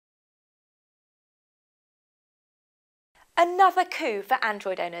Another coup for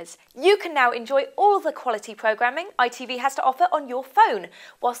Android owners. You can now enjoy all the quality programming ITV has to offer on your phone,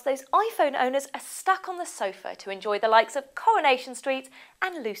 whilst those iPhone owners are stuck on the sofa to enjoy the likes of Coronation Street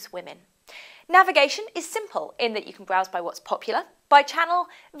and Loose Women. Navigation is simple in that you can browse by what's popular, by channel,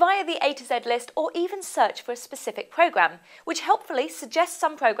 via the A to Z list, or even search for a specific programme, which helpfully suggests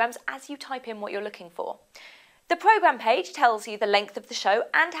some programmes as you type in what you're looking for. The programme page tells you the length of the show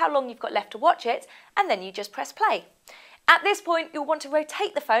and how long you've got left to watch it, and then you just press play. At this point, you'll want to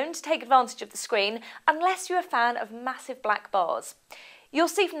rotate the phone to take advantage of the screen, unless you're a fan of massive black bars. You'll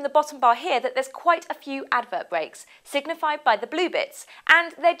see from the bottom bar here that there's quite a few advert breaks, signified by the blue bits,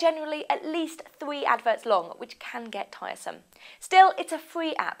 and they're generally at least 3 adverts long, which can get tiresome. Still, it's a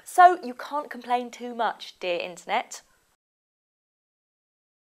free app, so you can't complain too much, dear internet.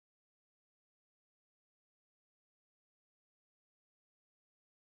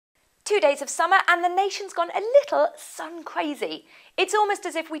 Two days of summer and the nation's gone a little sun crazy. It's almost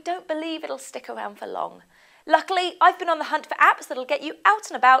as if we don't believe it'll stick around for long. Luckily, I've been on the hunt for apps that'll get you out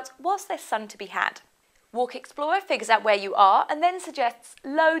and about whilst there's sun to be had. Walk Explorer figures out where you are and then suggests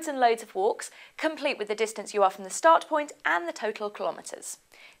loads and loads of walks, complete with the distance you are from the start point and the total kilometres.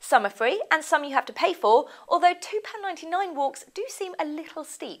 Some are free and some you have to pay for, although £2.99 walks do seem a little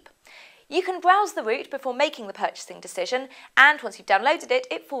steep. You can browse the route before making the purchasing decision, and once you've downloaded it,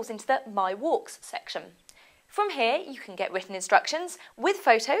 it falls into the My Walks section. From here, you can get written instructions with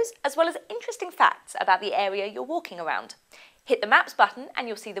photos, as well as interesting facts about the area you're walking around. Hit the Maps button and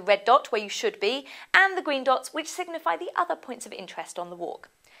you'll see the red dot where you should be, and the green dots which signify the other points of interest on the walk.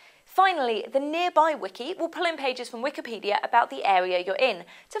 Finally, the Nearby Wiki will pull in pages from Wikipedia about the area you're in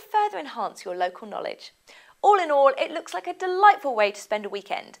to further enhance your local knowledge. All in all, it looks like a delightful way to spend a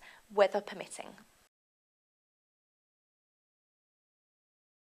weekend, weather permitting.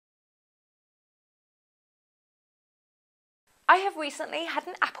 I have recently had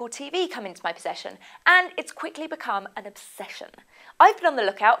an Apple TV come into my possession, and it's quickly become an obsession. I've been on the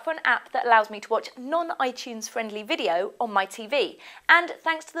lookout for an app that allows me to watch non-iTunes friendly video on my TV, and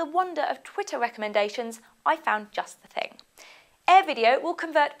thanks to the wonder of Twitter recommendations, I found just the thing. AirVideo will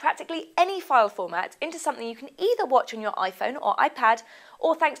convert practically any file format into something you can either watch on your iPhone or iPad,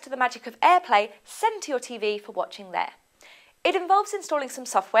 or thanks to the magic of AirPlay, send to your TV for watching there. It involves installing some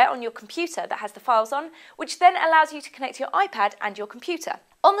software on your computer that has the files on, which then allows you to connect your iPad and your computer.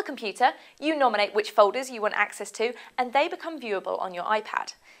 On the computer, you nominate which folders you want access to, and they become viewable on your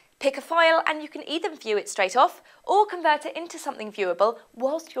iPad. Pick a file and you can either view it straight off, or convert it into something viewable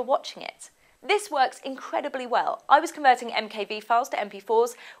whilst you're watching it. This works incredibly well. I was converting MKV files to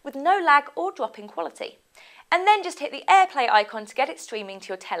MP4s with no lag or drop in quality. And then just hit the AirPlay icon to get it streaming to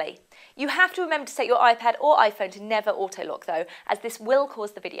your telly. You have to remember to set your iPad or iPhone to never auto-lock though, as this will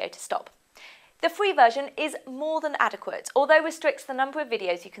cause the video to stop. The free version is more than adequate, although restricts the number of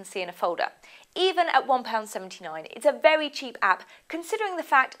videos you can see in a folder. Even at £1.79, it's a very cheap app, considering the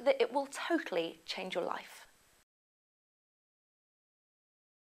fact that it will totally change your life.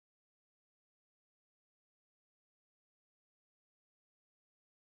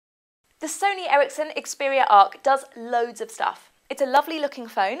 The Sony Ericsson Xperia Arc does loads of stuff. It's a lovely looking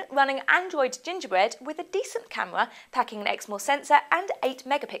phone running Android Gingerbread with a decent camera, packing an exmor sensor and 8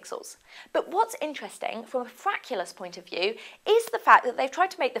 megapixels. But what's interesting from a Frackulous point of view is the fact that they've tried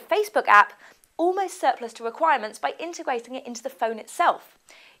to make the Facebook app almost surplus to requirements by integrating it into the phone itself.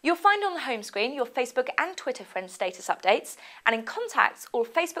 You'll find on the home screen your Facebook and Twitter friends status updates, and in Contacts, all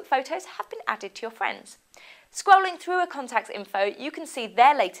Facebook photos have been added to your friends. Scrolling through a contact's info, you can see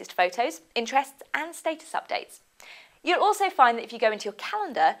their latest photos, interests and status updates. You'll also find that if you go into your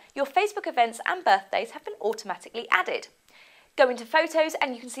calendar, your Facebook events and birthdays have been automatically added. Go into Photos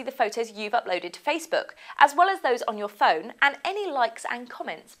and you can see the photos you've uploaded to Facebook, as well as those on your phone and any likes and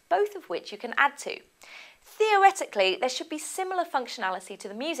comments, both of which you can add to. Theoretically, there should be similar functionality to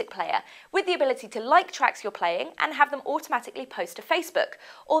the music player, with the ability to like tracks you're playing and have them automatically post to Facebook,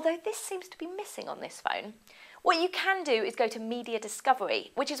 although this seems to be missing on this phone. What you can do is go to Media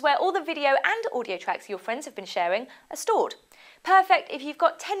Discovery, which is where all the video and audio tracks your friends have been sharing are stored. Perfect if you've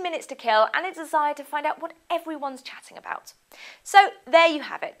got 10 minutes to kill and a desire to find out what everyone's chatting about. So there you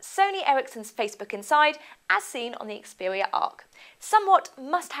have it, Sony Ericsson's Facebook Inside, as seen on the Xperia Arc. Somewhat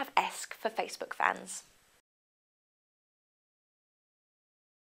must-have-esque for Facebook fans.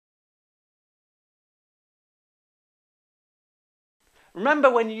 Remember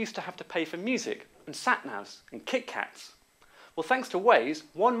when you used to have to pay for music and sat-navs and KitKats? Well, thanks to Waze,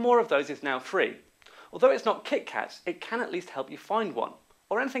 one more of those is now free. Although it's not KitKats, it can at least help you find one,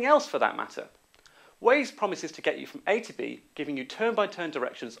 or anything else for that matter. Waze promises to get you from A to B, giving you turn-by-turn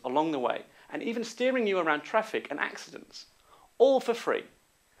directions along the way, and even steering you around traffic and accidents, all for free.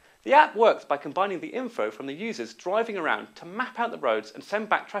 The app works by combining the info from the users driving around to map out the roads and send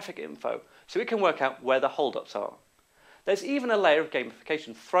back traffic info so it can work out where the hold-ups are. There's even a layer of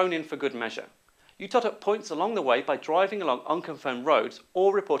gamification thrown in for good measure. You tot up points along the way by driving along unconfirmed roads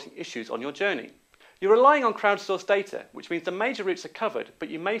or reporting issues on your journey. You're relying on crowdsourced data, which means the major routes are covered, but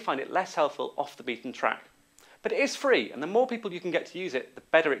you may find it less helpful off the beaten track. But it is free, and the more people you can get to use it, the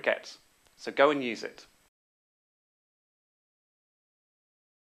better it gets. So go and use it.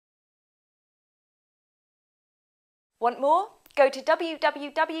 Want more? Go to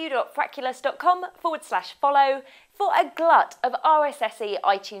www.frackulous.com/follow for a glut of RSS-y,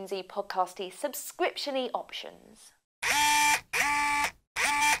 iTunes-y, podcasty, subscription-y options.